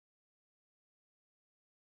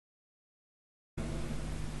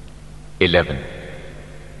11.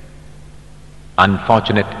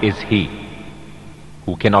 Unfortunate is he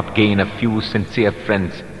who cannot gain a few sincere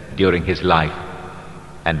friends during his life,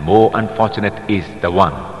 and more unfortunate is the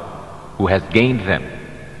one who has gained them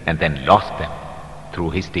and then lost them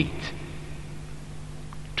through his deeds.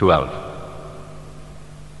 12.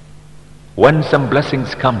 When some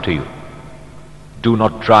blessings come to you, do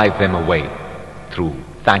not drive them away through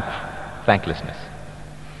thanklessness.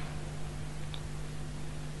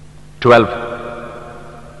 12.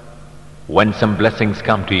 When some blessings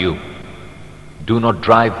come to you, do not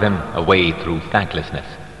drive them away through thanklessness.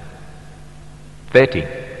 13.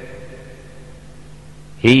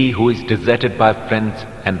 He who is deserted by friends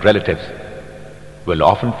and relatives will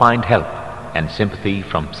often find help and sympathy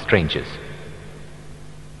from strangers.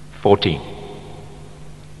 14.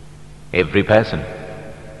 Every person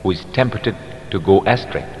who is tempted to go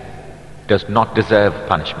astray does not deserve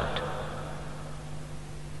punishment.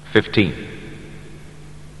 15.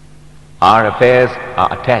 Our affairs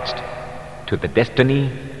are attached to the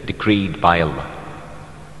destiny decreed by Allah.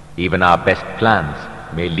 Even our best plans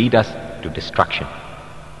may lead us to destruction.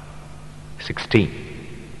 16.